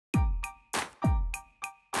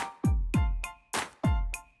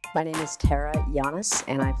My name is Tara Llanes,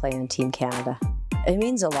 and I play on Team Canada. It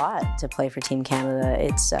means a lot to play for Team Canada.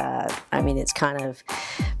 It's kind of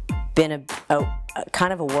been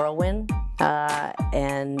kind of a whirlwind,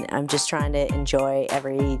 and I'm just trying to enjoy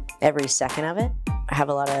every second of it. I have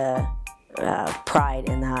a lot of pride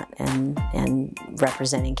in that and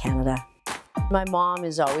representing Canada. My mom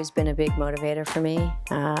has always been a big motivator for me.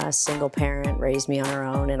 A single parent, raised me on her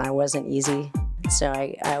own, and I wasn't easy. So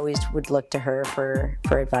I always would look to her for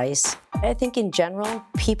advice. I think in general,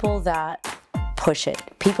 people that push it,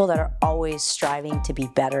 people that are always striving to be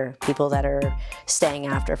better, people that are staying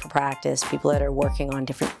after for practice, people that are working on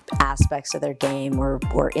different aspects of their game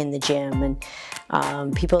or in the gym, and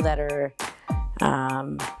people that are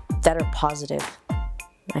positive.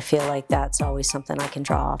 I feel like that's always something I can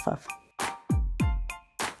draw off of.